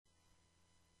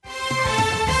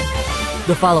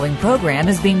The following program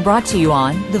is being brought to you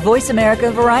on the Voice America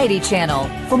Variety Channel.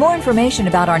 For more information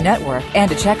about our network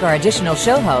and to check our additional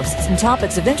show hosts and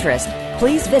topics of interest,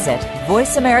 please visit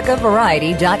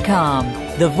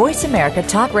voiceamericavariety.com. The Voice America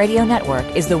Talk Radio Network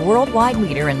is the worldwide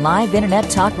leader in live Internet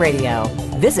talk radio.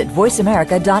 Visit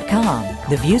voiceamerica.com.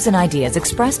 The views and ideas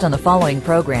expressed on the following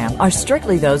program are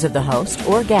strictly those of the host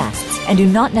or guests and do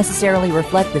not necessarily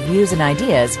reflect the views and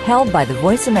ideas held by the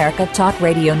Voice America Talk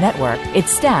Radio Network,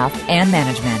 its staff, and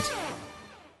management.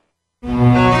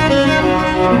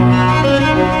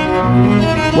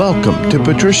 Welcome to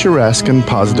Patricia Raskin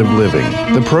Positive Living,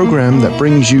 the program that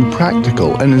brings you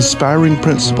practical and inspiring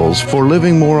principles for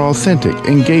living more authentic,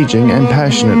 engaging, and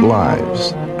passionate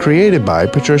lives. Created by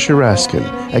Patricia Raskin,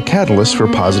 a catalyst for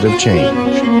positive change.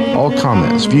 All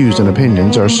comments, views, and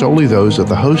opinions are solely those of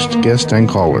the host, guest, and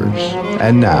callers.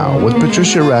 And now, with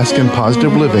Patricia Raskin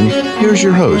Positive Living, here's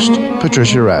your host,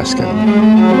 Patricia Raskin.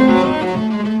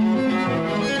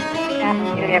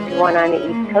 Everyone on the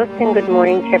East Coast, and good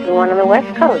morning to everyone on the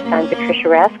West Coast. I'm Patricia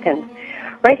Raskin,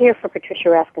 right here for Patricia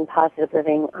Raskin Positive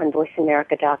Living on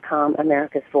VoiceAmerica.com,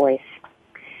 America's Voice.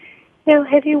 Now,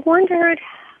 have you wondered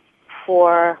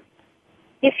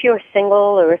if you're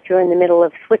single or if you're in the middle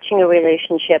of switching a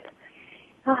relationship,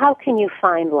 how can you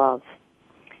find love?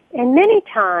 And many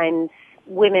times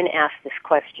women ask this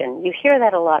question. You hear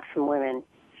that a lot from women.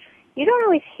 You don't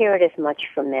always hear it as much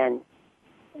from men.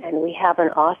 And we have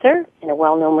an author and a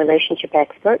well-known relationship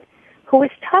expert who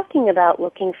is talking about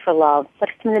looking for love, but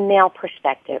from the male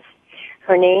perspective.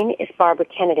 Her name is Barbara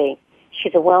Kennedy.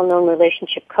 She's a well-known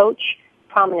relationship coach,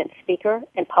 prominent speaker,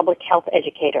 and public health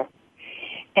educator.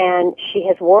 And she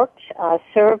has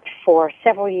served for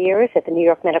several years at the New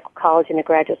York Medical College and the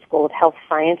Graduate School of Health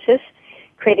Sciences,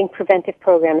 creating preventive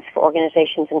programs for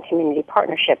organizations and community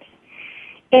partnerships.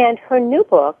 And her new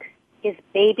book is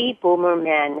Baby Boomer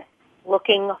Men,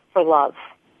 Looking for Love,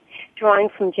 drawing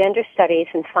from gender studies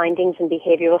and findings in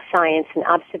behavioral science and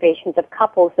observations of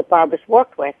couples that Barbara's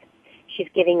worked with. She's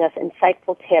giving us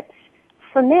insightful tips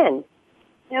for men,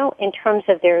 in terms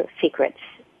of their secrets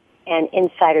and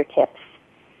insider tips.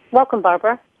 Welcome,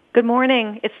 Barbara. Good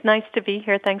morning. It's nice to be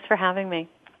here. Thanks for having me.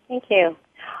 Thank you. All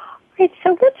right,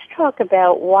 so let's talk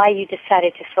about why you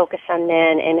decided to focus on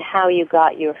men and how you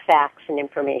got your facts and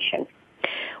information.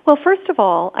 Well, first of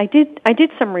all, I did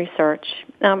some research,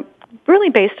 really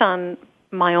based on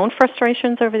my own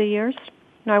frustrations over the years.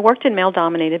 I worked in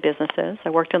male-dominated businesses.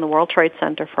 I worked in the World Trade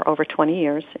Center for over 20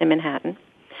 years in Manhattan.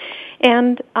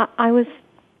 And I was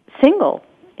single,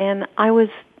 and I was,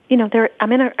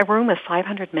 I'm in a room with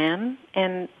 500 men,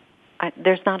 and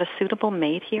there's not a suitable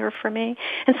mate here for me.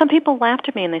 And some people laughed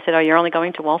at me, and they said, "Oh, you're only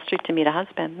going to Wall Street to meet a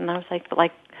husband." And I was like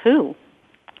who?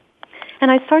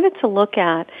 And I started to look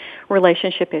at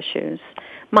relationship issues,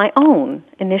 my own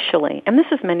initially, and this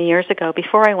was many years ago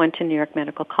before I went to New York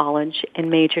Medical College and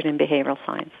majored in behavioral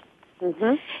science.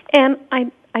 Mm-hmm. And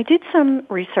I did some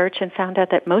research and found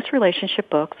out that most relationship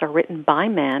books are written by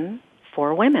men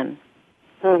for women.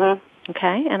 Mm-hmm.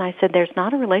 Okay? And I said there's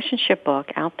not a relationship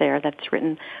book out there that's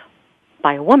written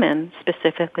by a woman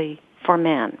specifically for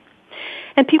men.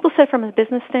 And people said from a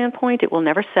business standpoint, it will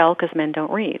never sell because men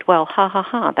don't read. Well,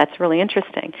 that's really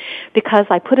interesting because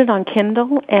I put it on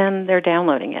Kindle and they're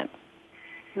downloading it.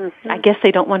 Mm-hmm. I guess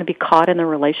they don't want to be caught in the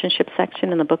relationship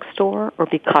section in the bookstore or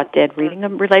be caught dead reading a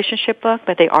relationship book,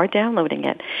 but they are downloading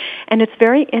it. And it's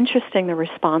very interesting, the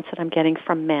response that I'm getting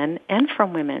from men and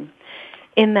from women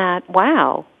in that,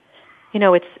 wow,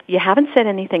 you haven't said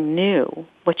anything new.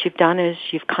 What you've done is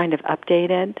you've kind of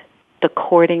updated the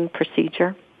courting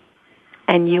procedure.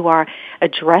 And you are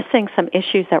addressing some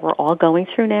issues that we're all going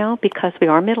through now because we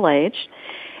are middle-aged.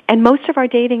 And most of our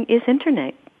dating is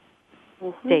internet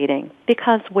dating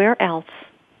because where else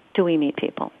do we meet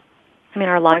people? I mean,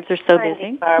 our lives are so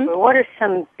busy. Barbara, what are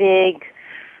some big,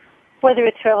 whether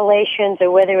it's revelations or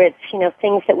whether it's,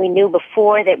 things that we knew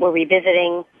before that we're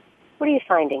revisiting, what are you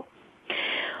finding?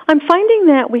 I'm finding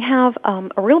that we have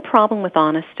a real problem with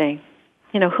honesty.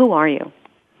 Who are you?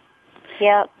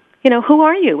 Yeah. Who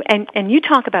are you? And you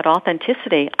talk about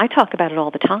authenticity. I talk about it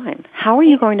all the time. How are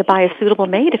you going to buy a suitable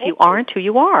mate if you aren't who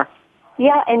you are?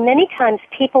 Yeah, and many times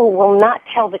people will not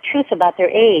tell the truth about their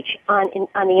age on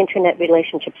the internet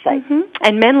relationship site. Mm-hmm.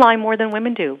 And men lie more than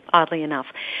women do, oddly enough.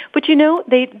 But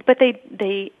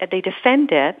they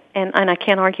defend it, and I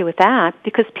can't argue with that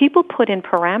because people put in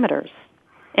parameters.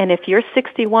 And if you're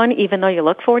 61, even though you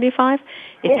look 45,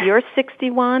 if you're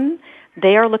 61.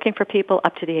 They are looking for people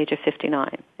up to the age of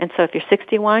 59. And so if you're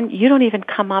 61, you don't even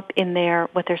come up in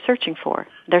what they're searching for,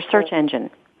 their search engine.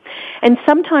 And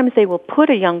sometimes they will put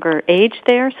a younger age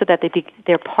there so that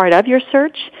they're part of your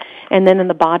search, and then in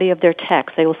the body of their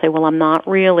text they will say, well, I'm not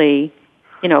really,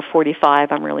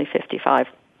 45, I'm really 55.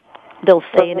 They'll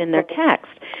say it in their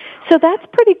text. So that's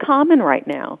pretty common right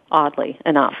now, oddly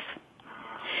enough.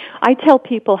 I tell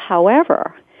people,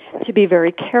 however, to be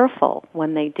very careful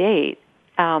when they date,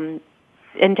 and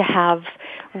to have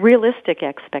realistic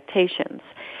expectations.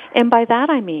 And by that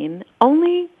I mean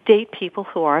only date people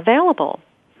who are available.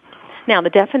 Now, the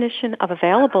definition of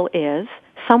available is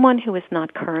someone who is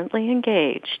not currently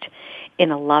engaged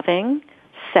in a loving,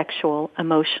 sexual,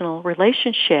 emotional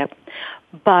relationship,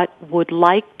 but would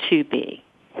like to be.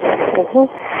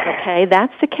 Okay,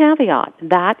 that's the caveat.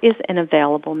 That is an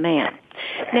available man.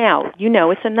 Now,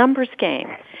 it's a numbers game,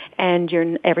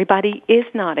 and everybody is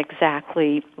not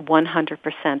exactly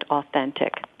 100%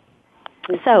 authentic.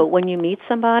 So when you meet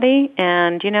somebody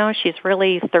and, she's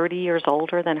really 30 years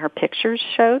older than her pictures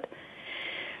showed,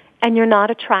 and you're not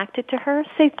attracted to her,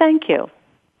 say thank you.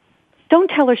 Don't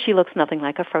tell her she looks nothing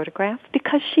like a photograph,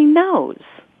 because she knows.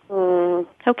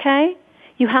 Okay?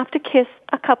 You have to kiss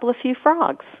a few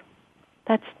frogs.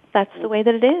 That's the way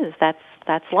that it is.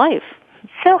 That's life.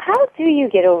 So how do you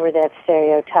get over that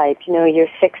stereotype? You're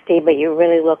 60, but you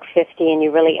really look 50, and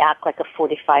you really act like a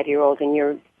 45-year-old, and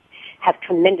you have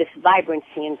tremendous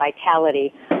vibrancy and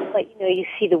vitality. But, you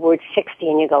see the word 60,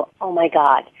 and you go, oh, my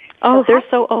God. Oh, they're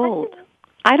so old.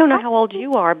 I don't know how old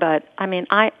you are, but,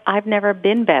 I've never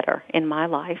been better in my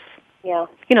life. Yeah.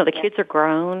 The kids are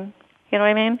grown. You know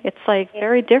what I mean? It's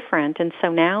very different, and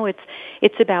so now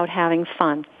it's about having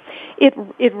fun.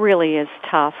 It really is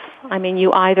tough.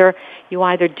 You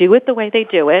either do it the way they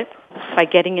do it by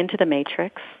getting into the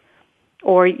matrix,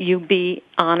 or you be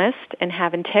honest and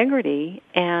have integrity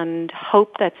and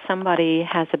hope that somebody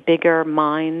has a bigger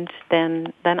mind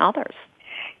than others.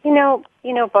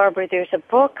 Barbara, there's a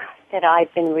book that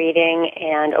I've been reading,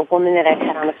 and a woman that I've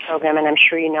had on the program, and I'm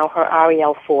sure you know her,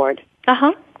 Arielle Ford.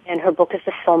 Uh-huh. And her book is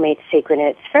The Soulmate Secret, and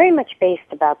it's very much based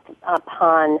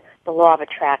upon the law of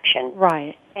attraction.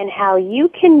 Right. And how you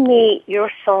can meet your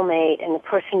soulmate and the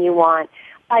person you want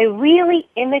by really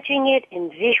imaging it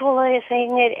and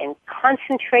visualizing it and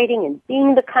concentrating and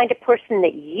being the kind of person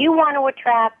that you want to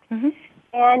attract. Mm-hmm.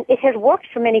 And it has worked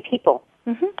for many people.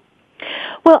 Mm-hmm.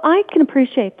 Well, I can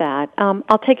appreciate that.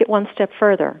 I'll take it one step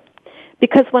further.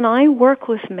 Because when I work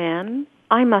with men,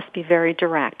 I must be very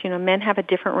direct. Men have a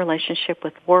different relationship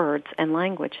with words and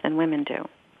language than women do.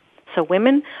 So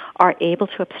women are able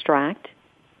to abstract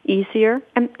easier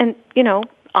and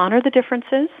honor the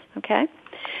differences, okay?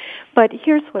 But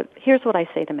here's what I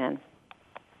say to men.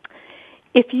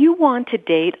 If you want to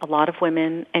date a lot of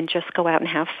women and just go out and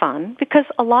have fun, because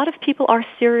a lot of people are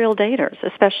serial daters,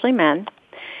 especially men,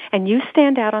 and you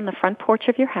stand out on the front porch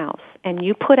of your house and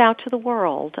you put out to the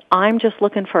world, I'm just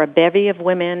looking for a bevy of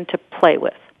women to play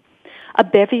with, a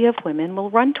bevy of women will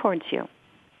run towards you.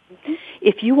 Mm-hmm.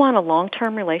 If you want a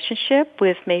long-term relationship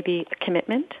with maybe a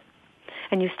commitment,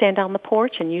 and you stand on the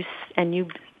porch and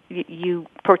you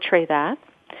portray that,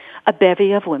 a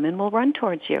bevy of women will run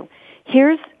towards you.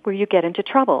 Here's where you get into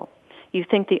trouble. You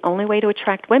think the only way to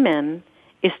attract women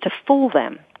is to fool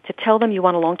them, to tell them you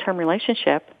want a long-term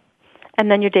relationship, and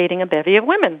then you're dating a bevy of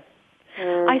women.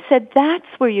 I said, that's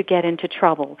where you get into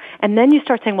trouble. And then you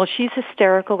start saying, well, she's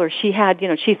hysterical, or she had,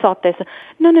 she thought this.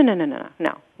 No.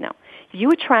 You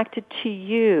attracted to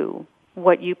you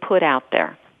what you put out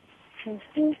there.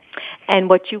 Mm-hmm. And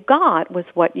what you got was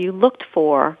what you looked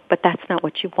for, but that's not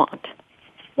what you want.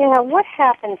 What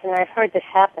happens, and I've heard this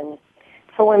happen,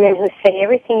 for women who say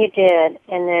everything you did,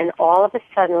 and then all of a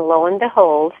sudden, lo and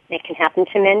behold, it can happen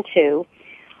to men too,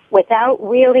 without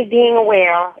really being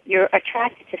aware, you're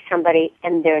attracted to somebody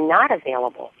and they're not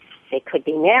available. They could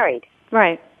be married.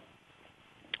 Right.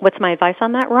 What's my advice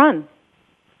on that? Run.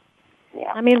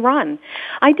 Yeah. Run.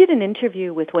 I did an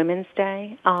interview with Women's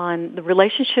Day on the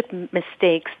relationship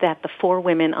mistakes that the 4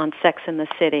 women on Sex and the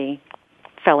City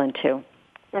fell into.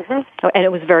 Mm-hmm. And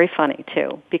it was very funny,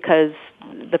 too, because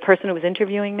the person who was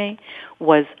interviewing me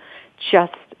was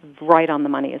just right on the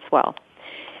money as well.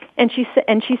 And she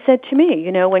said to me,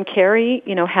 when Carrie,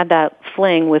 had that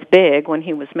fling with Big when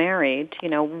he was married,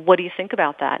 what do you think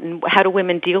about that? And how do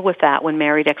women deal with that when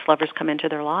married ex-lovers come into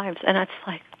their lives? And it's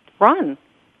like, run.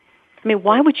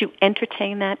 Why would you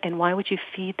entertain that, and why would you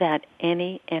feed that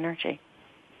any energy?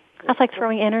 That's like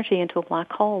throwing energy into a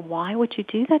black hole. Why would you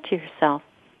do that to yourself?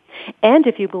 And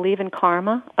if you believe in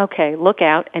karma, okay, look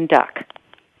out and duck.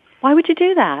 Why would you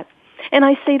do that? And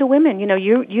I say to women,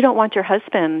 you don't want your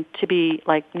husband to be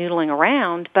like noodling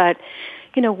around, but,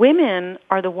 women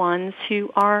are the ones who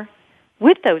are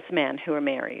with those men who are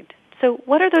married. So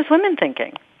what are those women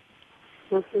thinking?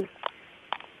 Mm-hmm.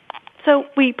 So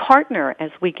we partner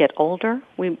as we get older.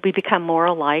 We become more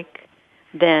alike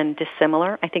than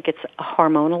dissimilar. I think it's a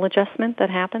hormonal adjustment that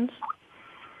happens.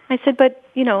 I said, but,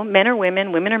 men are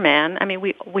women, women are men. I mean,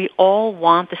 we all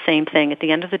want the same thing. At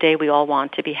the end of the day, we all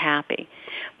want to be happy.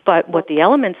 But what the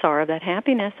elements are of that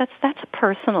happiness, that's a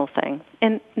personal thing.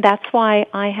 And that's why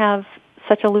I have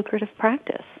such a lucrative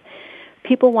practice.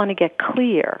 People want to get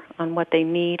clear on what they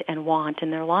need and want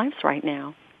in their lives right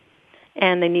now.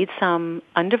 And they need some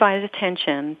undivided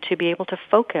attention to be able to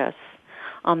focus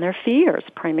on their fears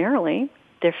primarily,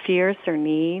 their fears, their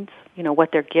needs,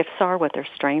 what their gifts are, what their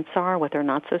strengths are, what their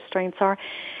not so strengths are,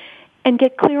 and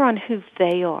get clear on who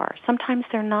they are. Sometimes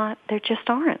they're not, they just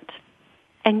aren't.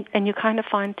 And you kind of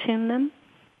fine-tune them,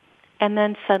 and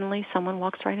then suddenly someone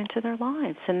walks right into their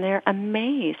lives, and they're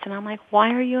amazed. And I'm like,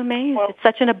 why are you amazed? Well, it's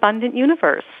such an abundant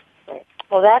universe.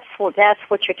 Well, that's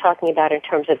what you're talking about in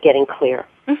terms of getting clear.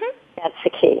 Mm-hmm. That's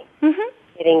the key.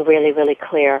 Mm-hmm. Getting really, really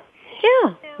clear.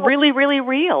 Yeah, really, really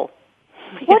real.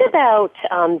 What about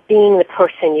being the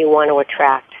person you want to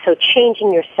attract? So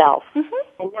changing yourself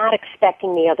and not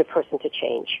expecting the other person to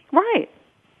change. Right.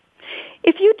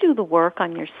 If you do the work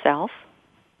on yourself,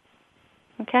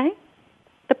 okay,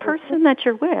 the person that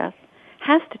you're with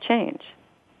has to change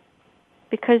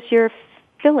because you're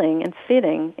filling and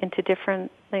fitting into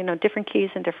different keys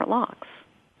and different locks.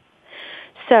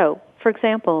 So, for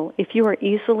example, if you are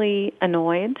easily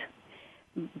annoyed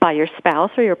by your spouse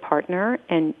or your partner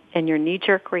and your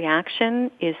knee-jerk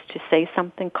reaction is to say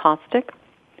something caustic,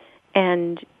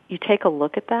 and you take a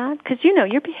look at that, because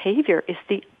your behavior is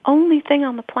the only thing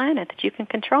on the planet that you can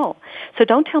control. So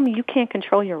don't tell me you can't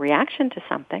control your reaction to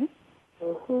something,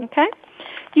 okay?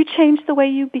 You change the way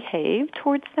you behave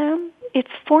towards them, it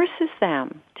forces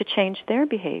them to change their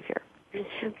behavior.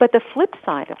 But the flip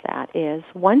side of that is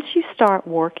once you start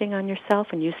working on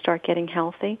yourself and you start getting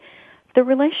healthy, the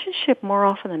relationship more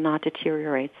often than not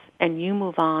deteriorates, and you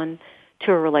move on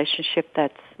to a relationship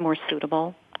that's more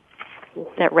suitable,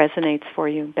 that resonates for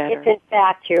you better. If, in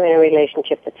fact, you're in a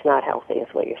relationship that's not healthy, is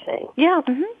what you're saying. Yeah,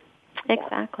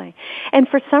 exactly. And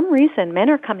for some reason, men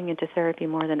are coming into therapy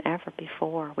more than ever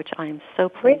before, which I'm so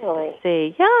pleased to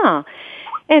see. Yeah.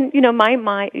 And,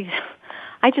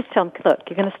 I just tell them, look,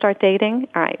 you're going to start dating?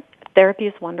 All right. Therapy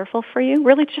is wonderful for you,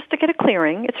 really just to get a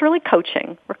clearing. It's really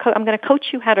coaching. I'm going to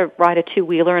coach you how to ride a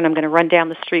two-wheeler, and I'm going to run down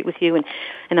the street with you, and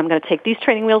I'm going to take these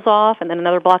training wheels off, and then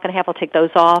another block and a half I'll take those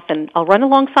off, and I'll run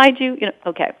alongside you.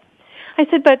 Okay. I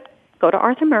said, but go to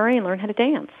Arthur Murray and learn how to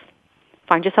dance.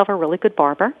 Find yourself a really good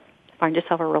barber. Find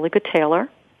yourself a really good tailor.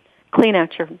 Clean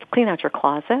out your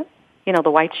closet. The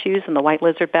white shoes and the white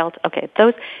lizard belt. Okay,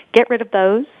 get rid of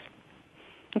those.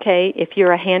 Okay, if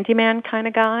you're a handyman kind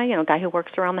of guy, a guy who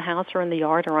works around the house or in the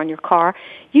yard or on your car,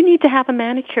 you need to have a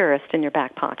manicurist in your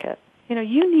back pocket.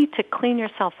 You need to clean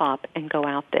yourself up and go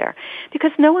out there.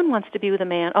 Because no one wants to be with a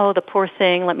man, oh, the poor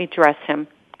thing, let me dress him.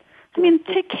 I mean,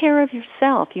 take care of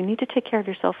yourself. You need to take care of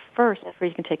yourself first before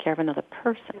you can take care of another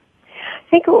person. I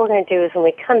think what we're going to do is when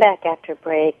we come back after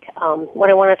break, what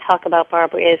I want to talk about,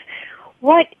 Barbara, is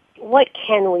what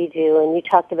can we do? And you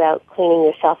talked about cleaning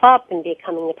yourself up and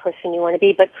becoming the person you want to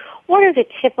be, but what are the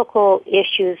typical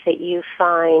issues that you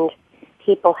find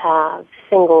people have,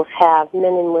 singles have,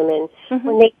 men and women,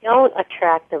 when they don't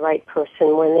attract the right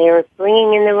person, when they're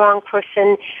bringing in the wrong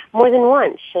person more than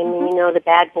once? I mean, the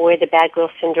bad boy, the bad girl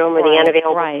syndrome, or the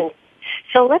unavailable syndrome.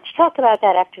 So let's talk about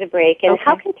that after the break. And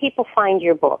how can people find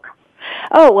your book?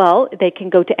 Oh, well, they can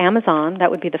go to Amazon. That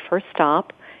would be the first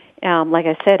stop. Like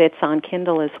I said, it's on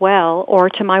Kindle as well, or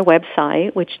to my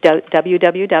website, which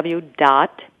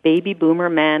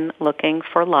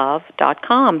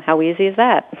www.babyboomermenlookingforlove.com. How easy is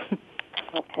that?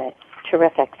 Okay,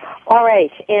 terrific. All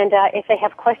right, and if they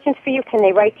have questions for you, can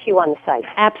they write to you on the site?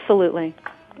 Absolutely.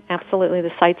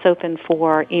 The site's open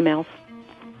for emails.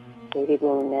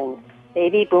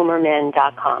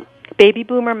 Babyboomermen.com.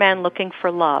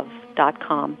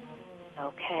 Babyboomermenlookingforlove.com.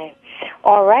 Okay.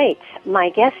 All right. My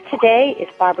guest today is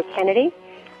Barbara Kennedy,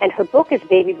 and her book is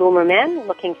Baby Boomer Men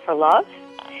Looking for Love.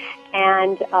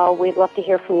 And we'd love to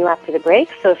hear from you after the break.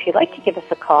 So if you'd like to give us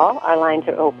a call, our lines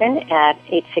are open at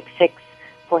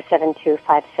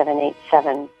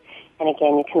 866-472-5787. And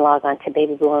again, you can log on to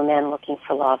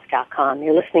babyboomermenlookingforlove.com.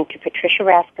 You're listening to Patricia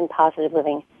Raskin, Positive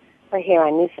Living, right here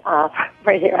on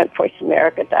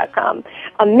VoiceAmerica.com.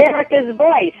 America's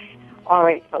Voice. All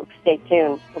right, folks, stay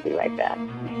tuned. We'll be right back.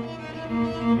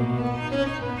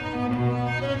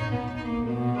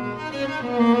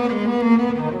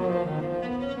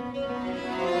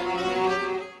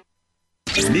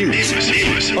 News,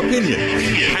 opinion,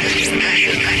 passion.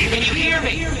 Can you hear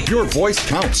me? You're Your voice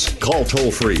counts. Call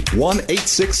toll-free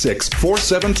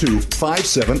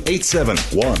 1-866-472-5787.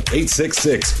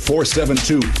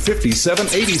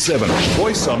 1-866-472-5787.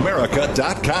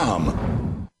 VoiceAmerica.com.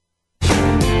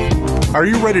 Are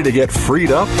you ready to get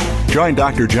freed up? Join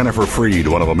Dr. Jennifer Freed,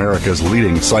 one of America's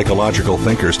leading psychological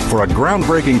thinkers, for a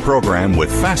groundbreaking program with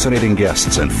fascinating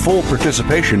guests and full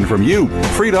participation from you.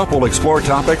 Freed Up will explore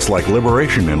topics like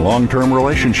liberation in long-term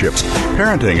relationships,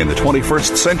 parenting in the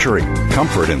 21st century,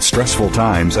 comfort in stressful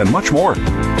times, and much more.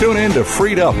 Tune in to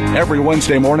Freed Up every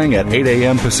Wednesday morning at 8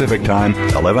 a.m. Pacific Time,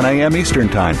 11 a.m. Eastern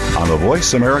Time on the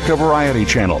Voice America Variety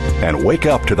Channel, and wake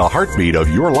up to the heartbeat of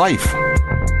your life.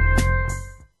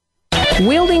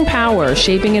 Wielding power,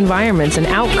 shaping environments and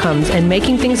outcomes, and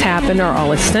making things happen are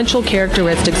all essential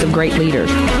characteristics of great leaders.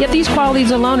 Yet these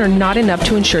qualities alone are not enough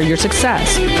to ensure your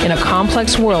success. In a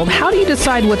complex world, how do you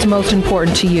decide what's most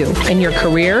important to you? In your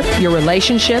career, your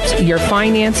relationships, your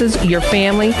finances, your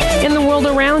family, in the world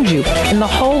around you, and the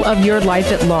whole of your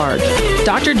life at large?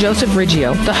 Dr. Joseph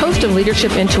Riggio, the host of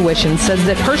Leadership Intuition, says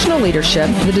that personal leadership,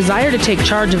 the desire to take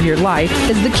charge of your life,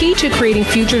 is the key to creating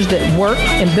futures that work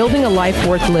and building a life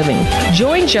worth living.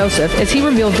 Join Joseph as he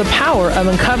reveals the power of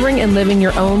uncovering and living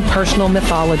your own personal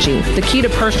mythology, the key to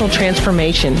personal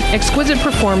transformation, exquisite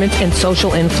performance, and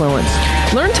social influence.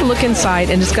 Learn to look inside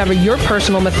and discover your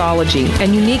personal mythology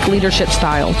and unique leadership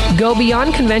style. Go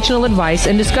beyond conventional advice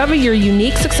and discover your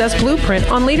unique success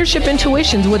blueprint on Leadership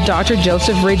Intuitions with Dr.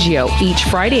 Joseph Riggio, each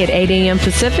Friday at 8 a.m.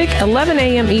 Pacific, 11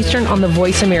 a.m. Eastern on the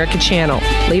Voice America channel.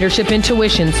 Leadership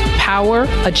Intuitions, power,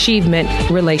 achievement,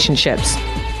 relationships.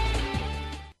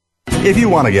 If you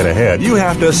want to get ahead, you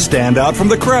have to stand out from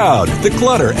the crowd, the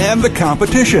clutter, and the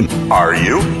competition. Are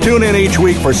you? Tune in each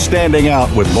week for Standing Out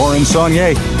with Lauren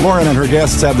Saunier. Lauren and her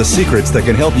guests have the secrets that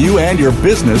can help you and your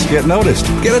business get noticed,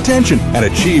 get attention, and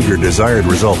achieve your desired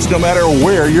results no matter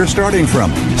where you're starting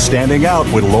from. Standing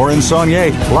Out with Lauren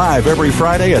Saunier, live every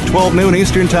Friday at 12 noon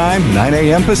Eastern Time, 9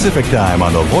 a.m. Pacific Time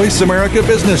on the Voice America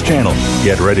Business Channel.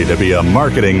 Get ready to be a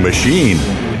marketing machine.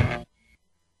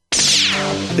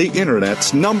 The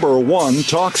Internet's #1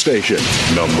 talk station.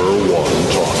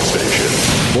 #1 talk station.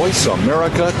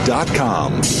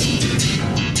 VoiceAmerica.com.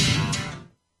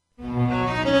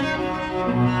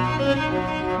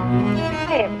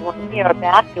 Hi, everyone. We are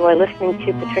back. You are listening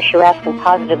to Patricia Raskin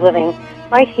Positive Living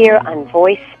right here on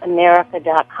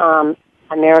VoiceAmerica.com,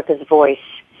 America's Voice.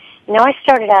 Now, I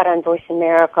started out on Voice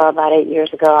America about 8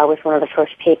 years ago. I was one of the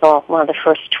first people, one of the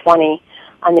first 20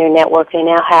 on their network. They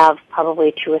now have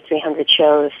probably 200 or 300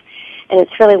 shows. And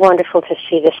it's really wonderful to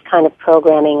see this kind of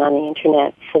programming on the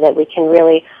Internet so that we can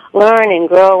really learn and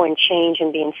grow and change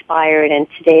and be inspired. And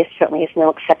today certainly is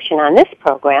no exception on this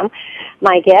program.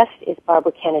 My guest is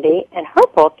Barbara Kennedy, and her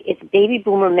book is Baby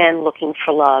Boomer Men Looking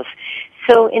for Love.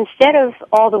 So instead of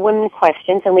all the women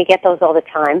questions, and we get those all the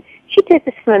time, she did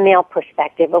this from a male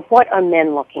perspective of what are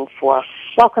men looking for.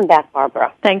 Welcome back,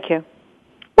 Barbara. Thank you.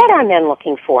 What are men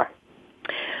looking for?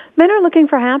 Men are looking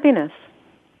for happiness.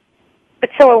 But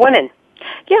so are women.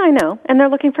 Yeah, I know. And they're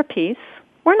looking for peace.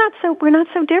 We're not so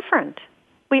different.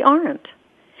 We aren't.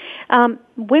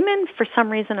 Women, for some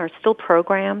reason, are still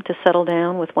programmed to settle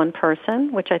down with one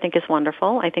person, which I think is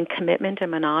wonderful. I think commitment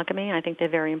and monogamy, I think they're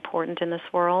very important in this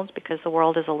world because the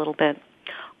world is a little bit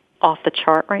off the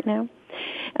chart right now.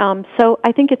 So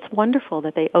I think it's wonderful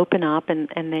that they open up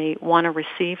and they want to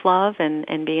receive love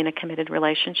and be in a committed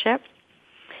relationship.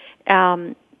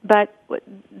 But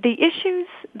the issues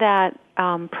that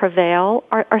prevail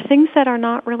are things that are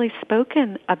not really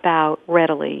spoken about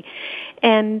readily.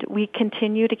 And we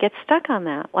continue to get stuck on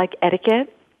that, like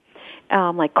etiquette,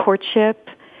 like courtship,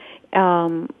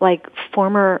 like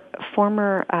former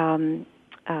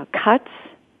cuts,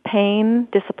 pain,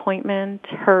 disappointment,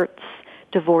 hurts,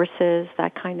 divorces,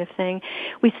 that kind of thing.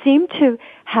 We seem to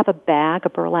have a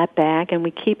burlap bag, and we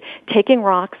keep taking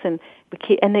rocks and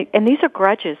these are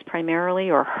grudges primarily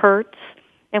or hurts,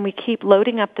 and we keep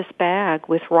loading up this bag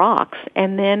with rocks,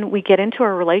 and then we get into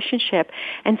a relationship,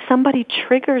 and somebody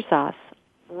triggers us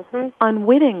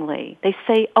unwittingly. They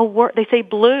say a word. They say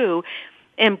blue,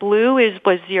 and blue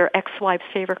was your ex-wife's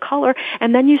favorite color,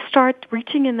 and then you start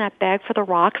reaching in that bag for the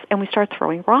rocks, and we start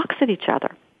throwing rocks at each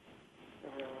other.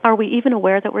 Are we even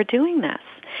aware that we're doing this?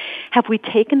 Have we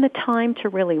taken the time to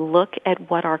really look at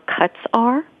what our cuts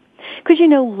are? Because,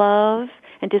 love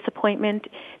and disappointment,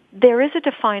 there is a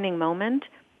defining moment,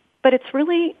 but it's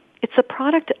a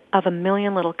product of a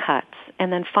million little cuts.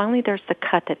 And then finally there's the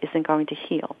cut that isn't going to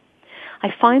heal.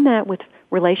 I find that with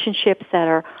relationships that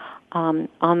are on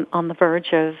the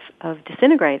verge of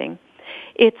disintegrating,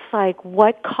 it's like,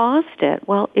 what caused it?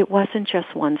 Well, it wasn't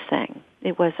just one thing.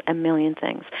 It was a million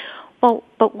things. Well,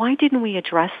 but why didn't we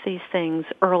address these things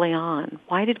early on?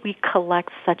 Why did we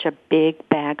collect such a big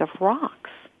bag of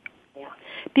rocks? Yeah.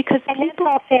 Because and that's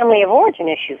all family of origin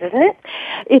issues, isn't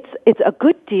it? It's a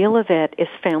good deal of it is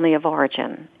family of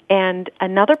origin. And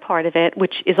another part of it,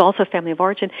 which is also family of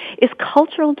origin, is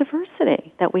cultural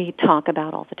diversity that we talk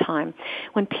about all the time.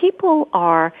 When people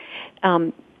are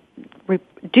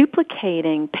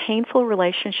duplicating painful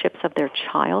relationships of their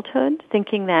childhood,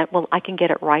 thinking that, well, I can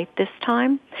get it right this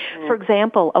time. For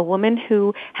example, a woman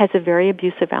who has a very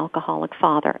abusive alcoholic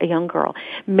father, a young girl,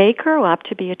 may grow up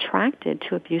to be attracted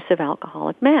to abusive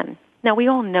alcoholic men. Now, we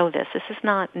all know this. This is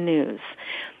not news.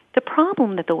 The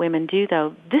problem that the women do,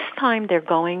 though, this time they're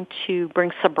going to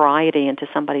bring sobriety into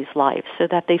somebody's life so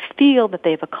that they feel that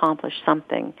they've accomplished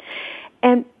something.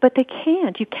 But they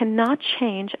can't. You cannot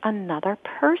change another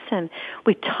person.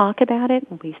 We talk about it,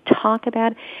 and we talk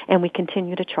about it, and we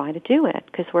continue to try to do it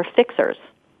because we're fixers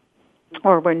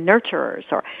or we're nurturers.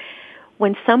 Or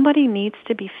when somebody needs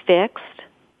to be fixed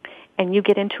and you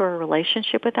get into a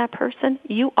relationship with that person,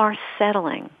 you are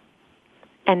settling,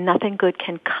 and nothing good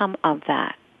can come of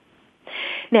that.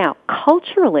 Now,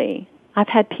 culturally, I've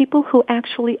had people who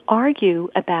actually argue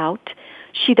about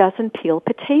she doesn't peel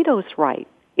potatoes right.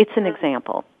 It's an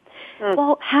example.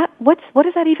 Well, what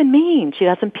does that even mean? She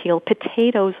doesn't peel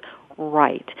potatoes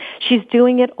right. She's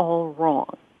doing it all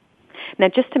wrong. Now,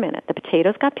 just a minute. The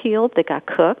potatoes got peeled. They got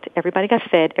cooked. Everybody got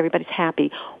fed. Everybody's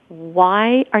happy.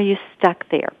 Why are you stuck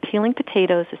there? Peeling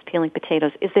potatoes is peeling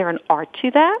potatoes. Is there an art to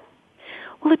that?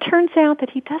 Well, it turns out that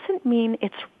he doesn't mean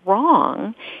it's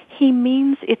wrong. He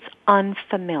means it's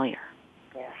unfamiliar.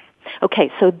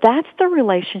 Okay, so that's the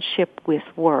relationship with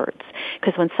words.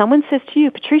 Because when someone says to you,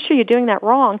 Patricia, you're doing that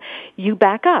wrong, you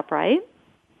back up, right?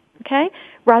 Okay?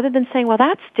 Rather than saying, well,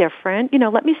 that's different.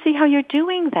 Let me see how you're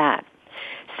doing that.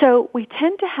 So we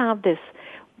tend to have this,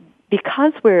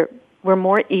 because we're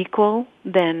more equal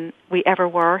than we ever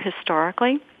were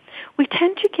historically, we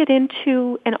tend to get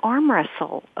into an arm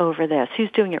wrestle over this.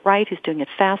 Who's doing it right? Who's doing it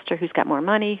faster? Who's got more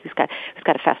money? Who's got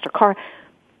a faster car?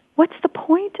 What's the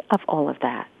point of all of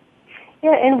that?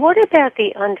 Yeah, and what about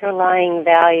the underlying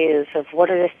values of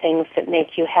what are the things that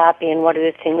make you happy and what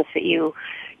are the things that you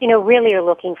really are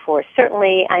looking for?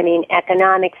 Certainly,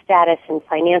 economic status and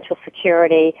financial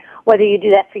security, whether you do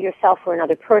that for yourself or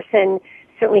another person,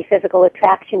 certainly physical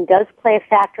attraction does play a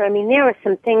factor. There are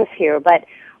some things here, but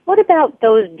what about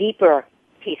those deeper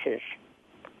pieces?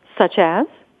 Such as?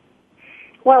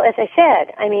 Well, as I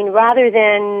said, rather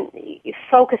than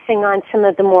focusing on some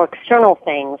of the more external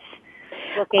things,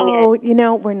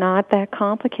 we're not that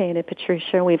complicated,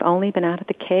 Patricia. We've only been out of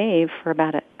the cave for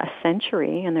about a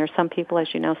century, and there are some people,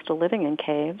 as you know, still living in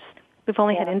caves. We've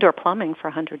only had indoor plumbing for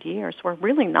 100 years. We're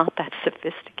really not that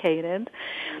sophisticated.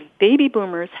 Baby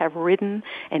boomers have ridden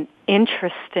an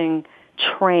interesting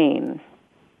train.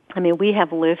 We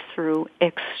have lived through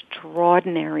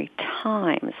extraordinary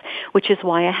times, which is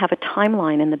why I have a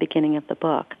timeline in the beginning of the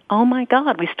book. Oh, my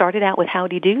God, we started out with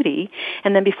Howdy Doody,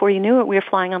 and then before you knew it, we were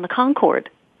flying on the Concorde.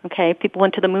 Okay, people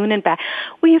went to the moon and back.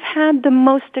 We have had the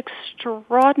most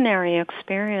extraordinary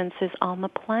experiences on the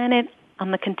planet,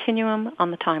 on the continuum,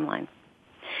 on the timeline.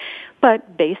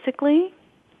 But basically,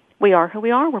 we are who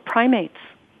we are. We're primates.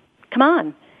 Come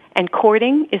on. And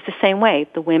courting is the same way.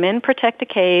 The women protect the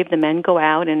cave. The men go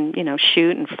out and,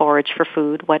 shoot and forage for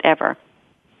food, whatever.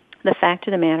 The fact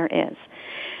of the matter is,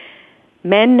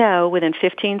 men know within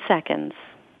 15 seconds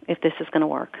if this is going to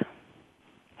work.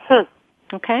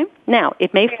 Okay? Now,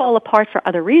 it may fall apart for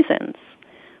other reasons,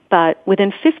 but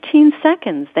within 15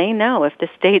 seconds, they know if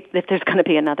there's going to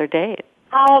be another date.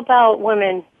 How about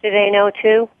women? Do they know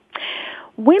too?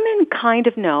 Women kind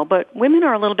of know, but women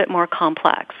are a little bit more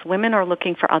complex. Women are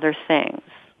looking for other things,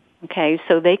 okay?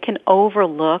 So they can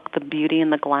overlook the beauty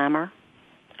and the glamour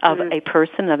of a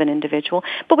person, of an individual.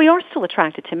 But we are still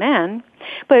attracted to men.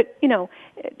 But,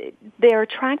 they're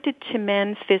attracted to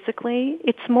men physically.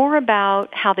 It's more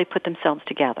about how they put themselves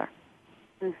together.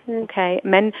 Okay,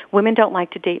 women don't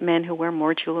like to date men who wear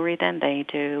more jewelry than they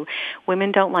do.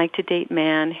 Women don't like to date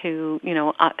men who,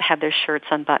 have their shirts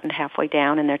unbuttoned halfway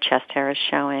down and their chest hair is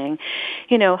showing.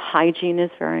 Hygiene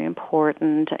is very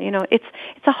important. It's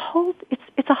a whole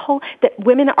that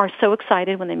women are so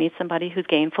excited when they meet somebody who's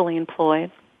gainfully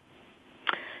employed.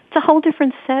 It's a whole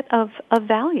different set of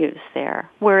values there.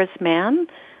 Whereas men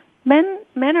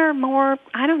are more,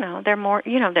 they're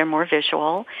more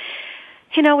visual.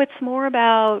 It's more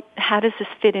about how does this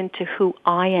fit into who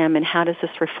I am and how does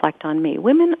this reflect on me.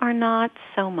 Women are not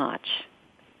so much.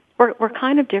 We're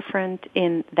kind of different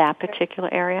in that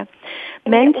particular area.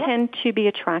 Men tend to be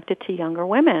attracted to younger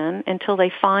women until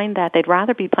they find that they'd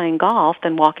rather be playing golf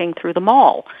than walking through the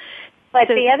mall. But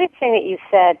the other thing that you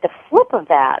said, the flip of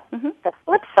that, the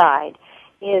flip side,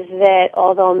 is that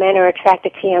although men are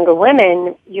attracted to younger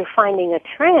women, you're finding a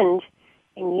trend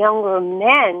in younger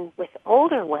men with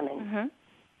older women.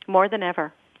 More than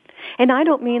ever. And I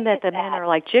don't mean that the men are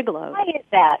like gigolos. Why is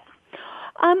that?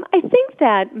 I think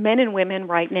that men and women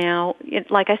right now,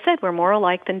 like I said, we're more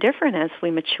alike than different as we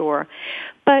mature.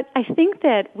 But I think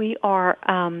that we are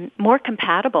more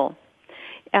compatible.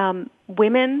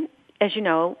 Women, as you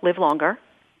know, live longer.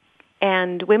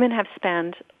 And women have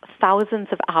spent thousands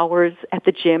of hours at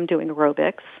the gym doing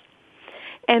aerobics.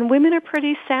 And women are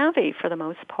pretty savvy for the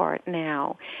most part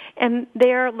now. And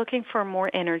they're looking for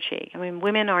more energy. I mean,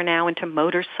 women are now into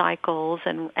motorcycles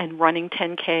and running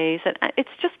 10Ks. And it's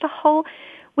just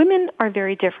women are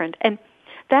very different. And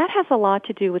that has a lot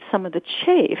to do with some of the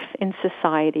chafe in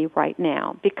society right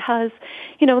now because,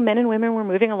 men and women were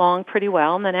moving along pretty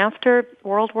well. And then after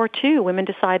World War II, women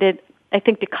decided, I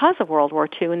think because of World War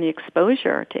II and the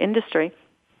exposure to industry,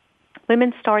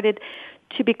 women started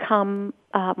to become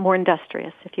more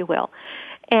industrious, if you will.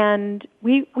 And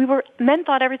men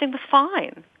thought everything was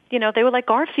fine. They were like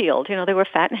Garfield. They were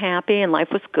fat and happy and life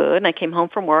was good. And I came home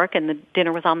from work and the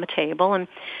dinner was on the table.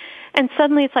 And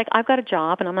suddenly it's like, I've got a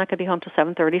job and I'm not going to be home till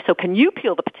 7:30, so can you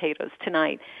peel the potatoes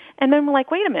tonight? And then we're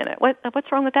like, wait a minute,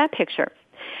 what's wrong with that picture?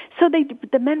 So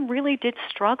the men really did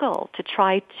struggle to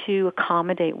try to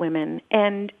accommodate women.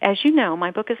 And as you know,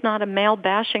 my book is not a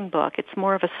male-bashing book. It's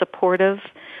more of a supportive,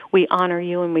 we honor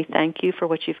you and we thank you for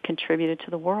what you've contributed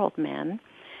to the world, men.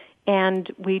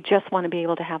 And we just want to be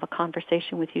able to have a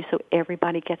conversation with you so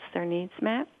everybody gets their needs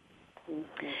met.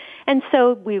 And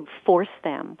so we forced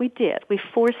them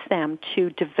to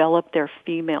develop their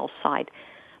female side.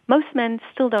 Most men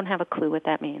still don't have a clue what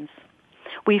that means.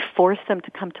 We force them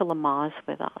to come to Lamaze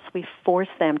with us. We force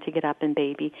them to get up and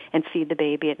feed the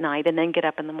baby at night and then get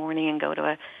up in the morning and go to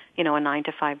a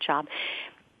 9-to-5 job.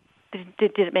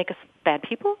 Did it make us bad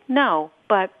people? No,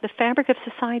 but the fabric of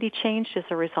society changed as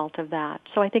a result of that.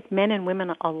 So I think men and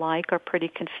women alike are pretty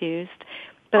confused,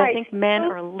 but I think men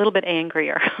are a little bit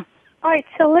angrier. All right,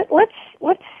 so let's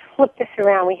flip this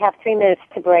around. We have 3 minutes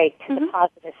to break to the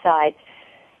positive side.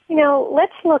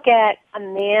 Let's look at a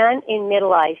man in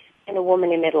midlife and a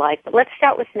woman in midlife. But let's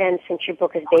start with men since your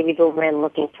book is Baby Boomer Men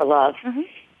Looking for Love.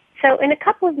 So in a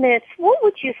couple of minutes, what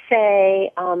would you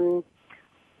say,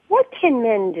 what can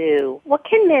men do? What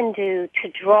can men do to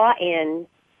draw in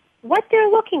what they're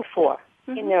looking for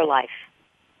in their life?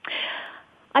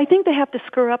 I think they have to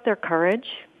screw up their courage.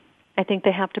 I think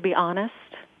they have to be honest.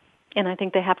 And I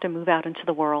think they have to move out into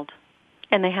the world.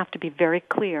 And they have to be very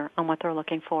clear on what they're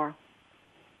looking for.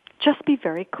 Just be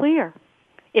very clear.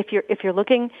 If you're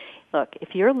looking,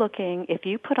 if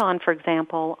you put on, for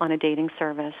example, on a dating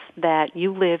service that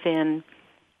you live in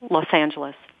Los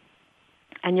Angeles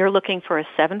and you're looking for a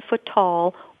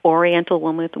 7-foot-tall Oriental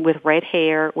woman with red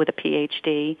hair with a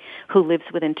PhD who lives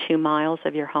within 2 miles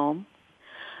of your home,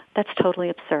 that's totally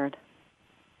absurd.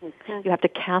 You have to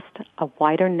cast a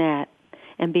wider net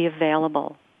and be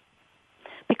available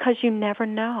because you never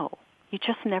know. You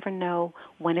just never know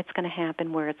when it's going to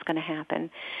happen, where it's going to happen.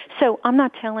 So I'm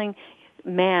not telling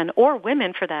men or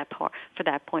women for that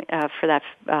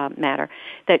matter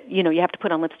that you have to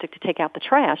put on lipstick to take out the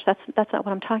trash. That's not what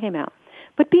I'm talking about.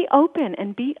 But be open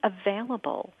and be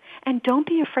available, and don't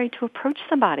be afraid to approach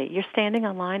somebody. You're standing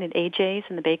online at AJ's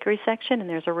in the bakery section, and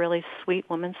there's a really sweet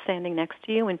woman standing next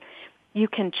to you, and you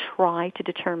can try to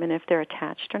determine if they're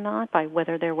attached or not by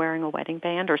whether they're wearing a wedding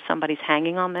band or somebody's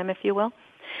hanging on them, if you will.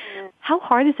 How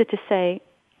hard is it to say,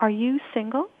 are you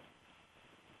single?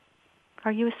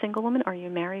 Are you a single woman? Are you a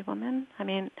married woman? I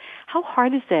mean, how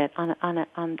hard is it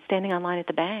on standing online at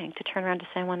the bank to turn around to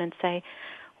someone and say,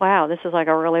 wow, this is like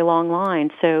a really long line,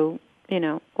 so,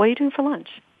 what are you doing for lunch?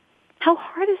 How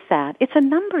hard is that? It's a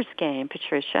numbers game,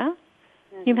 Patricia.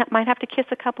 You might have to kiss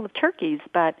a couple of turkeys,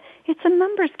 but it's a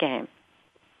numbers game.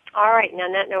 All right. Now,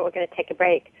 on that note, we're going to take a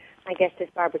break. My guest is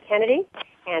Barbara Kennedy,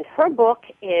 and her book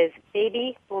is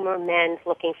Baby Boomer Men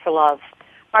Looking for Love.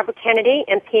 Barbara Kennedy,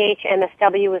 MPH,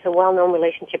 MSW, is a well-known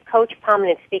relationship coach,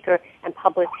 prominent speaker, and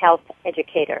public health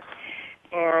educator.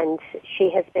 And she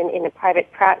has been in a private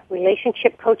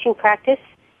relationship coaching practice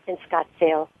in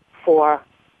Scottsdale for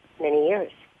many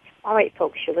years. All right,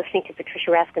 folks, you're listening to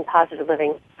Patricia Raskin Positive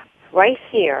Living right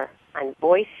here on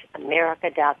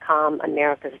VoiceAmerica.com,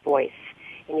 America's Voice.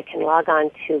 And you can log on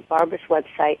to Barbara's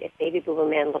website at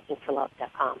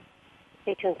babyboomermanlookingforlove.com.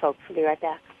 Stay tuned, folks. We'll be right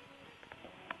back.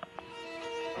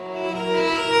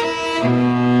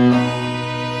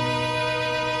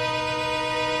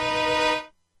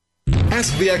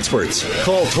 Ask the experts.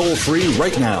 Call toll-free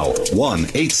right now,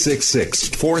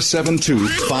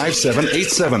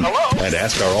 1-866-472-5787. And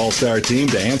ask our All-Star team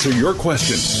to answer your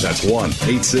question. That's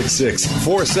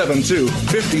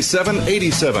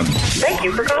 1-866-472-5787. Thank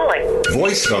you for calling.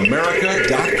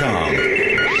 VoiceAmerica.com.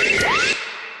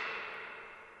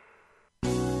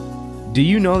 Do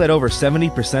you know that over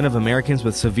 70% of Americans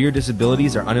with severe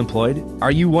disabilities are unemployed? Are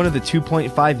you one of the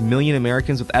 2.5 million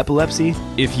Americans with epilepsy?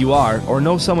 If you are, or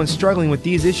know someone struggling with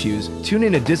these issues, tune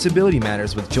in to Disability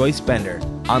Matters with Joyce Bender.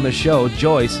 On the show,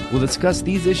 Joyce will discuss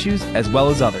these issues as well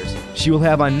as others. She will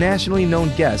have on nationally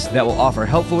known guests that will offer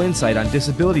helpful insight on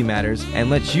disability matters and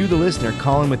let you, the listener,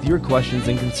 call in with your questions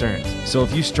and concerns. So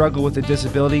if you struggle with a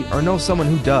disability or know someone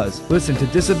who does, listen to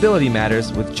Disability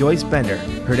Matters with Joyce Bender,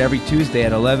 heard every Tuesday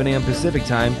at 11 a.m. Pacific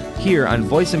Time here on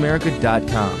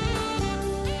VoiceAmerica.com.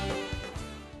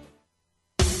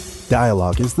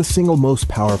 Dialogue is the single most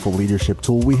powerful leadership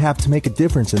tool we have to make a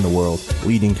difference in the world.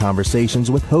 Leading Conversations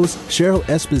with host Cheryl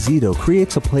Esposito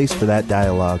creates a place for that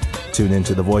dialogue. Tune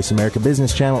into the Voice America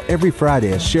Business Channel every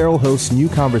Friday as Cheryl hosts new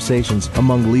conversations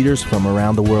among leaders from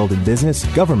around the world in business,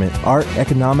 government, art,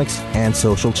 economics, and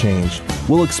social change.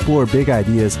 We'll explore big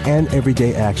ideas and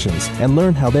everyday actions and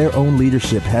learn how their own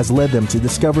leadership has led them to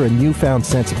discover a newfound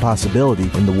sense of possibility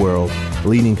in the world.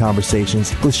 Leading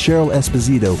Conversations with Cheryl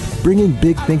Esposito, bringing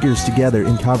big thinkers together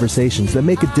in conversations that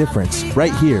make a difference,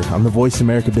 right here on the Voice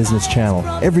America Business Channel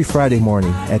every Friday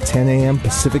morning at 10 a.m.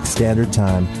 Pacific Standard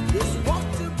Time.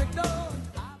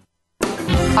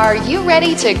 Are you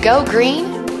ready to go green?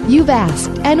 You've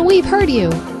asked, and we've heard you.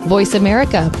 Voice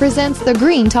America presents the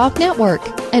Green Talk Network.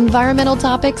 Environmental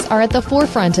topics are at the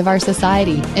forefront of our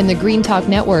society, and the Green Talk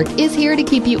Network is here to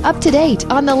keep you up to date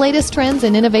on the latest trends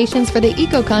and innovations for the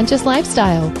eco-conscious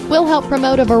lifestyle. We'll help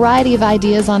promote a variety of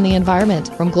ideas on the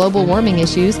environment, from global warming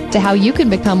issues to how you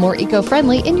can become more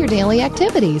eco-friendly in your daily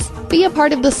activities. Be a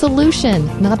part of the solution,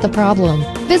 not the problem.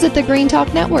 Visit the Green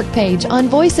Talk Network page on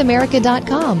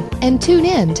voiceamerica.com and tune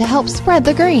in to help spread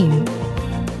the green.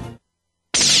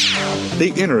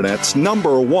 The Internet's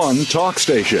 #1 talk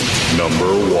station.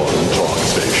 #1 talk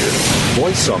station.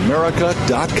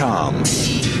 VoiceAmerica.com.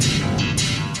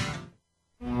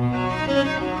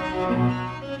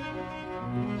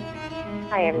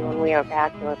 Hi, everyone. We are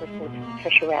back. You're listening to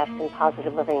Patricia Raskin,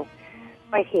 Positive Living,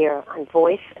 right here on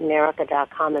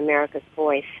VoiceAmerica.com, America's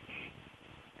Voice.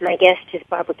 My guest is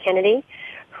Barbara Kennedy,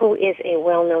 who is a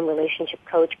well-known relationship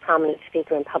coach, prominent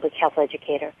speaker, and public health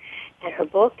educator. And her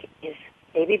book is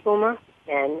Baby Boomer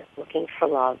Men Looking for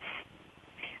Love.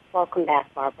 Welcome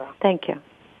back, Barbara. Thank you.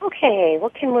 Okay,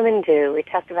 what can women do? We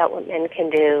talked about what men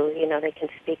can do. You know, they can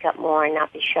speak up more and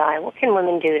not be shy. What can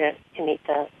women do to meet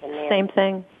the man? Same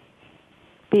thing.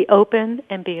 Be open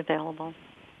and be available.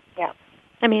 Yeah.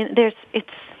 I mean,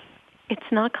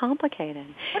 it's not complicated.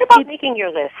 What about making your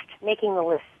list? Making the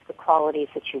list of the qualities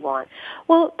that you want.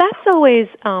 Well, that's always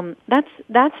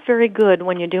that's very good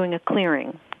when you're doing a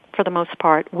clearing, for the most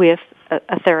part, with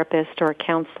a therapist or a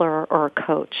counselor or a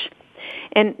coach.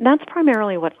 And that's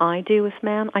primarily what I do with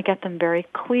men. I get them very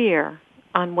clear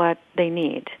on what they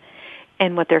need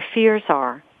and what their fears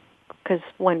are. Because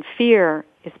when fear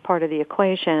is part of the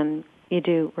equation, you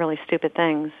do really stupid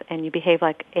things and you behave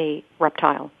like a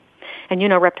reptile. And you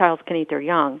know reptiles can eat their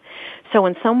young. So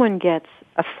when someone gets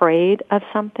afraid of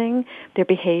something, their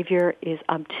behavior is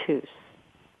obtuse.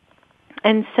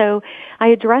 And so I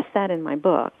address that in my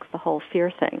book, the whole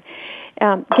fear thing.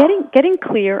 Getting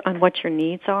clear on what your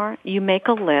needs are, you make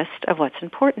a list of what's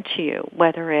important to you,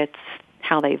 whether it's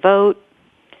how they vote,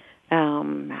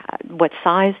 what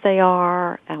size they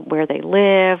are, where they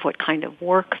live, what kind of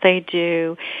work they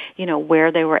do,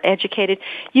 where they were educated.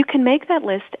 You can make that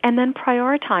list and then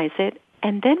prioritize it.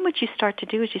 And then what you start to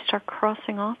do is you start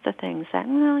crossing off the things that,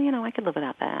 I could live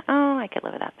without that. Oh, I could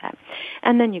live without that.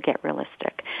 And then you get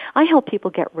realistic. I help people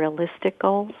get realistic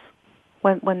goals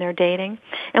when they're dating.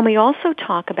 And we also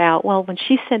talk about, well, when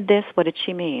she said this, what did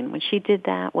she mean? When she did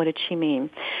that, what did she mean?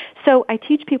 So I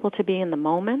teach people to be in the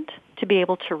moment, to be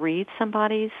able to read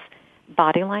somebody's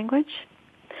body language,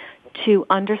 to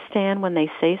understand when they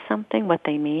say something, what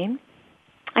they mean.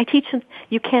 I teach them,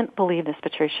 you can't believe this,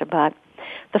 Patricia, but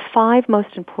the 5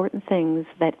 most important things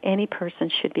that any person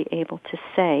should be able to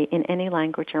say in any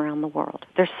language around the world.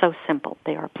 They're so simple.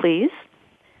 They are please,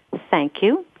 thank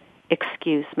you,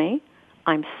 excuse me,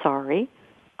 I'm sorry,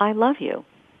 I love you.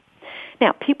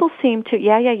 Now, people seem to,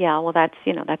 well, that's,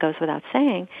 that goes without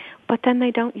saying, but then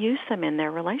they don't use them in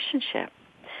their relationship.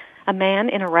 A man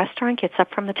in a restaurant gets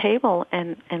up from the table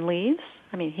and leaves.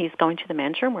 I mean, he's going to the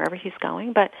men's room, wherever he's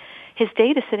going, but his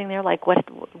date is sitting there like, was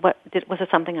it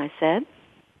something I said?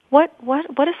 what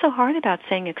is so hard about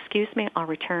saying, "Excuse me, I'll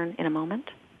return in a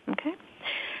moment"? Okay?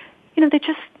 You know,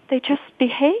 they just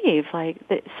behave like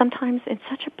sometimes in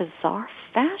such a bizarre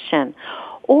fashion.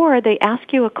 Or they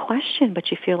ask you a question,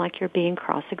 but you feel like you're being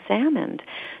cross-examined.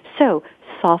 So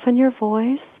soften your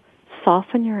voice,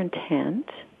 soften your intent.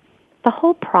 The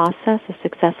whole process, a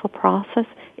successful process,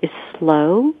 is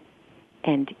slow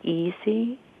and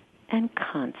easy and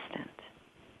constant,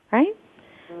 right?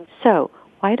 Mm-hmm. So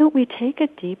why don't we take a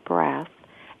deep breath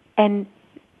and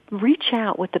reach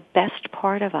out with the best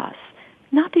part of us,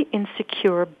 not the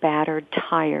insecure, battered,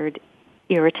 tired,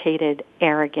 irritated,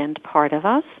 arrogant part of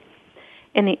us.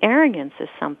 And the arrogance is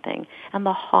something, and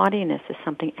the haughtiness is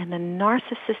something, and the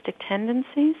narcissistic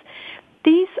tendencies,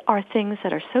 these are things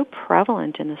that are so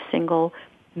prevalent in the single,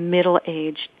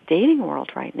 middle-aged dating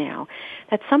world right now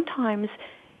that sometimes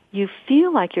you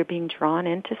feel like you're being drawn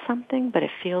into something, but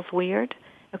it feels weird.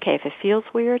 Okay, if it feels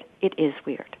weird, it is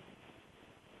weird.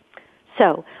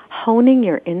 So, honing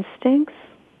your instincts,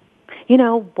 you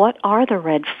know, what are the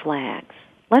red flags?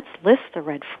 Let's list the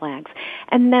red flags.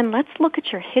 And then let's look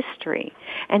at your history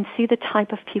and see the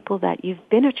type of people that you've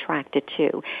been attracted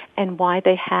to and why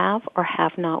they have or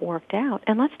have not worked out.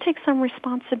 And let's take some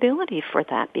responsibility for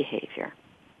that behavior.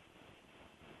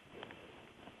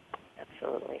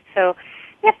 Absolutely. So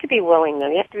you have to be willing, though.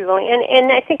 You have to be willing.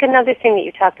 And I think another thing that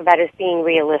you talked about is being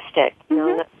realistic. You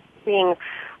know, being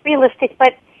realistic.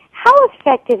 But how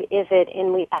effective is it,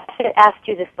 and we asked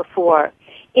you this before,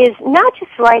 is not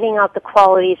just writing out the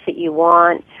qualities that you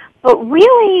want, but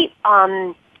really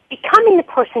becoming the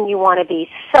person you want to be.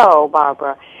 So,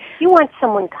 Barbara, you want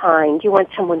someone kind, you want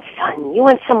someone fun, you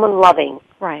want someone loving.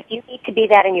 Right. You need to be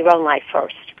that in your own life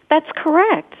first. That's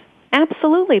correct.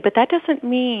 Absolutely. But that doesn't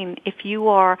mean if you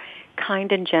are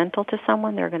kind and gentle to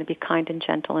someone, they're going to be kind and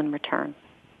gentle in return.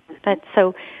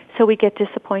 So we get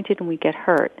disappointed and we get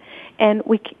hurt. And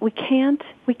we just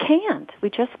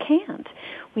can't.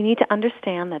 We need to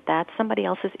understand that that's somebody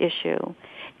else's issue,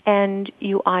 and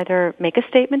you either make a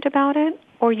statement about it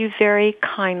or you very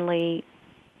kindly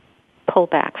pull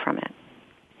back from it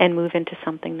and move into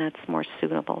something that's more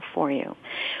suitable for you.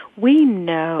 We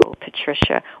know,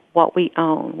 Patricia, what we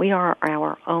own. We are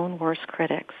our own worst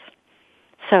critics.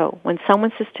 So when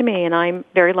someone says to me, and I'm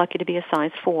very lucky to be a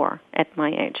size 4 at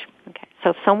my age, okay,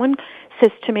 so if someone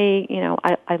says to me, you know,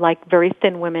 I like very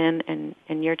thin women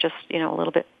and you're just, you know, a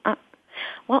little bit,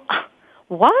 well,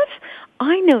 what?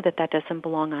 I know that doesn't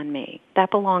belong on me. That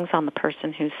belongs on the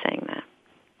person who's saying that.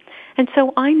 And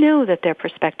so I know that their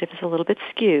perspective is a little bit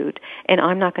skewed, and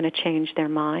I'm not going to change their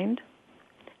mind.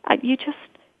 You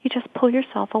just pull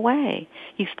yourself away.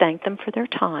 You thank them for their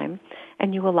time,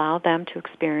 and you allow them to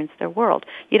experience their world.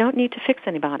 You don't need to fix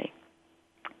anybody.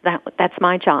 That's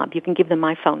my job. You can give them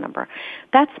my phone number.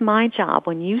 That's my job.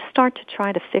 When you start to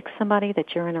try to fix somebody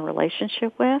that you're in a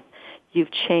relationship with,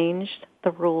 you've changed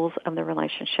the rules of the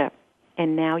relationship,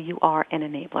 and now you are an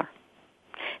enabler.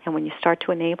 And when you start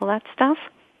to enable that stuff,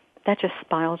 that just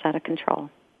spirals out of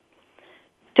control.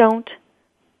 Don't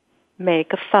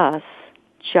make a fuss.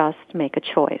 Just make a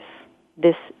choice.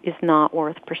 This is not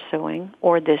worth pursuing,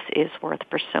 or this is worth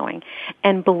pursuing.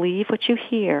 And believe what you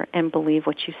hear and believe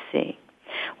what you see.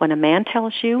 When a man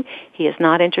tells you he is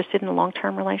not interested in a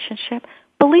long-term relationship,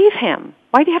 believe him.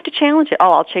 Why do you have to challenge it? Oh,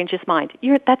 I'll change his mind.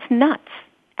 That's nuts.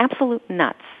 Absolute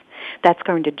nuts. That's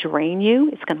going to drain you.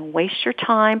 It's going to waste your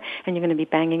time, and you're going to be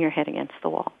banging your head against the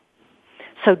wall.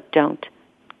 So don't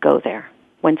go there.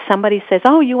 When somebody says,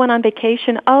 oh, you went on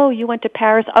vacation, oh, you went to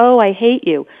Paris, oh, I hate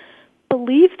you,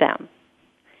 believe them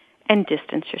and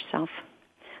distance yourself.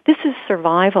 This is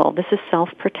survival. This is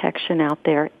self-protection out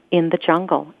there in the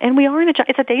jungle. And we are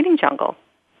it's a dating jungle.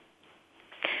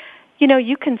 You know,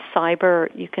 you can cyber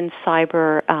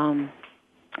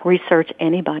research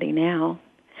anybody now.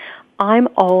 I'm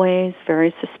always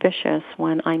very suspicious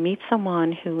when I meet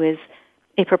someone who is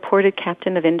a purported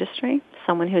captain of industry,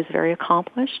 someone who's very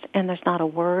accomplished, and there's not a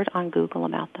word on Google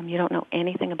about them. You don't know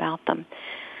anything about them.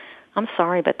 I'm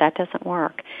sorry, but that doesn't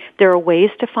work. There are ways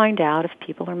to find out if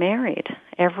people are married.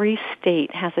 Every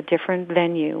state has a different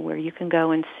venue where you can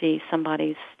go and see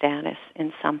somebody's status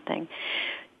in something.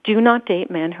 Do not date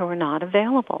men who are not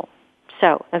available.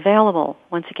 So, available,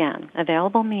 once again,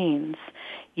 available means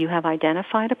you have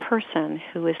identified a person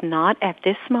who is not at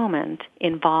this moment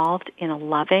involved in a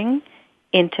loving,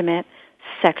 intimate,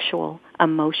 sexual,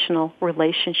 emotional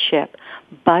relationship,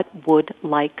 but would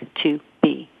like to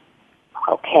be.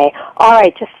 Okay. All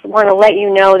right. Just want to let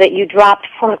you know that you dropped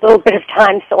for a little bit of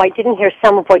time, so I didn't hear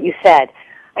some of what you said.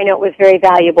 I know it was very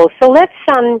valuable. So let's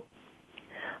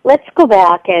go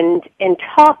back and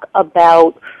talk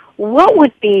about what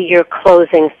would be your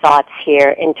closing thoughts here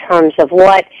in terms of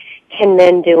what can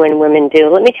men do and women do?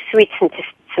 Let me just read some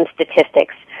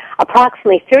statistics.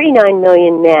 Approximately 39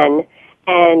 million men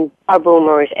are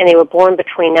boomers, and they were born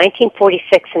between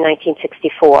 1946 and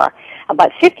 1964.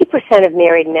 About 50% of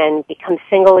married men become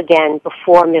single again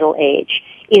before middle age,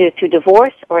 either through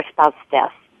divorce or a spouse's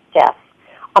death.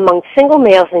 Among single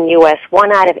males in the U.S.,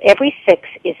 1 out of every 6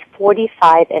 is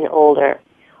 45 and older.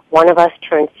 One of us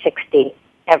turns 60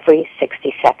 every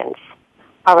 60 seconds.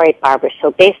 All right, Barbara,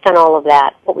 so based on all of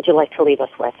that, what would you like to leave us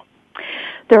with?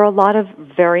 There are a lot of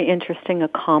very interesting,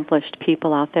 accomplished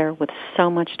people out there with so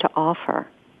much to offer.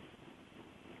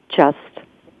 Just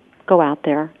go out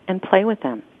there and play with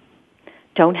them.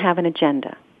 Don't have an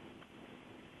agenda.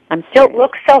 Don't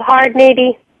look so hard,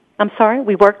 maybe? I'm sorry?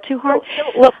 We work too hard?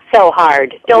 Don't look so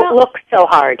hard. Don't look so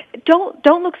hard.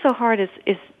 Don't look so hard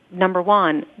is number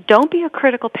one. Don't be a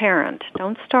critical parent.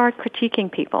 Don't start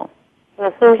critiquing people.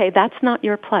 Mm-hmm. Okay, that's not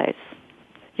your place.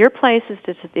 Your place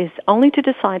is only to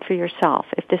decide for yourself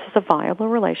if this is a viable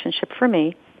relationship for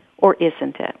me or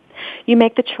isn't it. You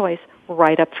make the choice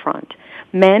right up front.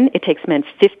 Men, it takes men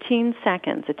 15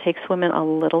 seconds. It takes women a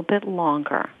little bit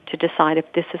longer to decide if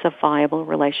this is a viable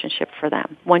relationship for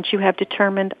them. Once you have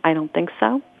determined, I don't think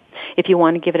so, if you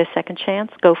want to give it a second chance,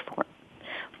 go for it.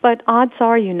 But odds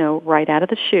are you know right out of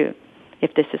the chute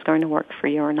if this is going to work for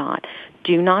you or not.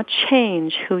 Do not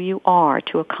change who you are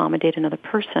to accommodate another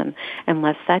person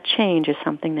unless that change is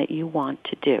something that you want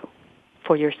to do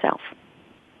for yourself.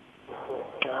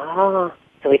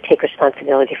 So we take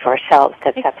responsibility for ourselves.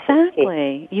 That's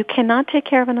exactly. You cannot take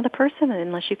care of another person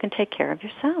unless you can take care of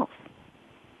yourself.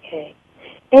 Okay.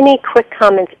 Any quick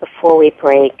comments before we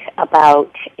break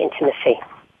about intimacy?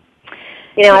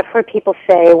 You know, I've heard people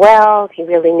say, well, you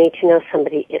really need to know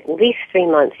somebody at least 3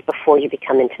 months before you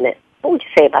become intimate. What would you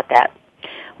say about that?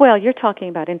 Well, you're talking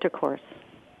about intercourse.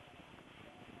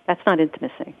 That's not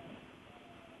intimacy.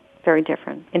 Very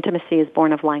different. Intimacy is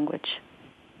born of language.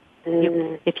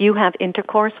 If you have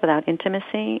intercourse without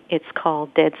intimacy, it's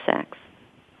called dead sex.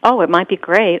 Oh, it might be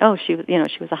great. Oh, she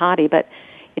was a hottie, but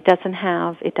it doesn't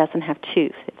have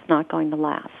tooth. It's not going to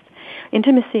last.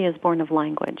 Intimacy is born of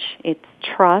language. It's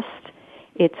trust.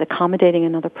 It's accommodating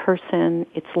another person.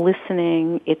 It's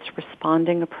listening. It's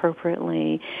responding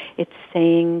appropriately. It's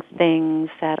saying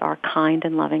things that are kind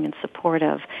and loving and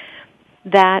supportive.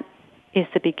 That is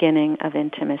the beginning of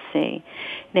intimacy.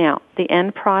 Now, the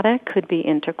end product could be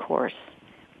intercourse.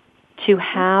 To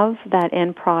have that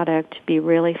end product be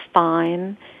really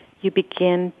fine, you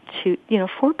begin to,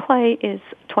 foreplay is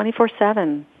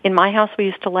 24/7. In my house, we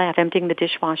used to laugh. Emptying the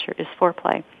dishwasher is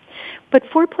foreplay. But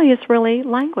foreplay is really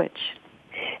language.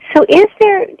 So is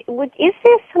there a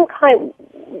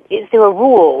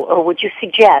rule, or would you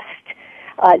suggest,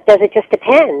 does it just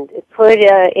depend? Could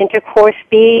intercourse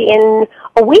be in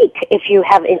a week if you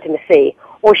have intimacy,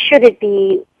 or should it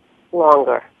be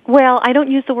longer? Well, I don't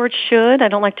use the word should. I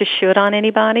don't like to should on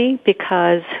anybody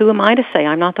because who am I to say?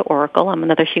 I'm not the oracle. I'm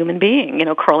another human being,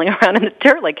 crawling around in the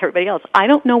dirt like everybody else. I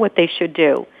don't know what they should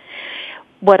do.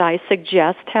 What I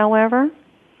suggest, however,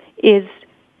 is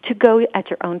to go at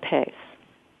your own pace.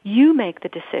 You make the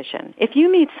decision. If you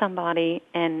meet somebody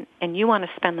and you want to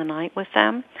spend the night with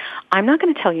them, I'm not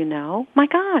going to tell you no. My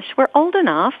gosh, we're old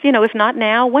enough. If not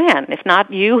now, when? If not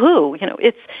you, who?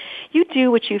 You do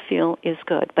what you feel is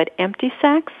good. But empty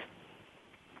sex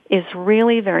is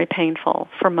really very painful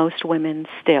for most women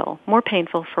still. More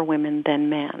painful for women than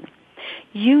men.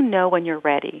 You know when you're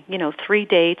ready. 3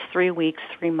 dates, 3 weeks,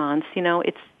 3 months.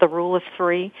 It's the rule of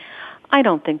 3. I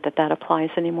don't think that applies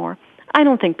anymore. I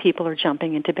don't think people are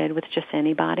jumping into bed with just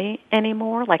anybody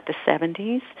anymore, like the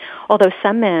 70s. Although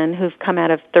some men who've come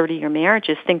out of 30-year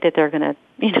marriages think that they're going to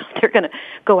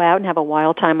go out and have a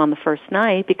wild time on the first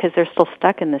night because they're still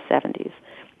stuck in the 70s.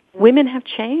 Women have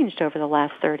changed over the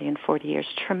last 30 and 40 years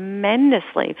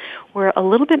tremendously. We're a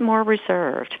little bit more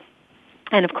reserved.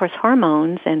 And, of course,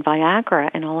 hormones and Viagra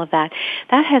and all of that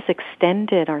has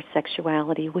extended our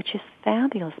sexuality, which is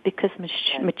fabulous because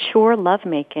mature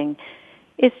lovemaking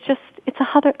it's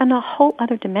a whole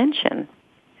other dimension.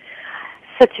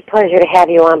 Such a pleasure to have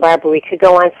you on, Barbara. We could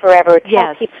go on forever.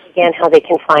 Tell people again how they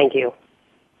can find you.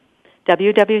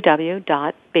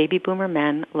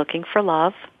 www.babyboomermen looking for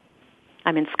love.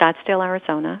 I'm in Scottsdale,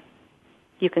 Arizona.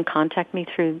 You can contact me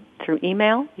through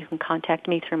email. You can contact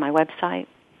me through my website.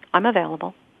 I'm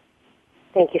available.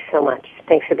 Thank you so much.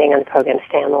 Thanks for being on the program.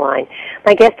 Stay on the line.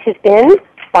 My guest has been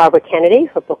Barbara Kennedy.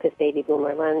 Her book is Baby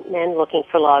Boomer Men Looking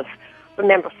for Love.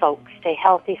 Remember, folks, stay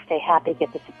healthy, stay happy,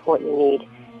 get the support you need,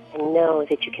 and know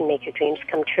that you can make your dreams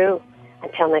come true.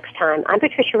 Until next time, I'm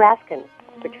Patricia Raskin.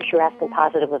 Patricia Raskin,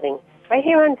 Positive Living, right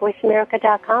here on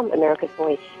voiceamerica.com, America's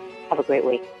Voice. Have a great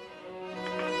week.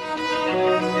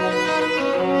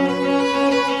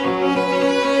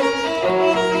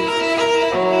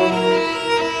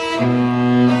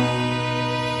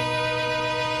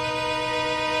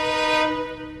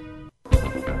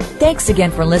 Thanks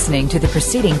again for listening to the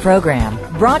preceding program,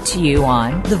 brought to you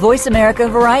on the Voice America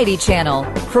Variety Channel.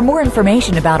 For more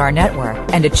information about our network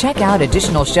and to check out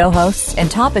additional show hosts and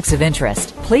topics of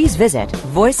interest, please visit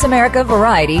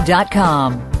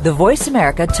voiceamericavariety.com. The Voice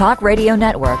America Talk Radio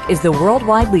Network is the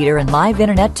worldwide leader in live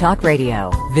Internet talk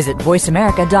radio. Visit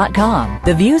voiceamerica.com.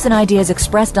 The views and ideas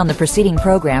expressed on the preceding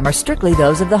program are strictly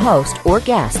those of the host or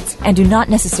guests and do not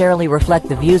necessarily reflect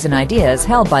the views and ideas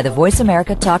held by the Voice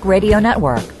America Talk Radio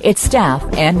Network, its staff,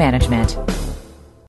 and management.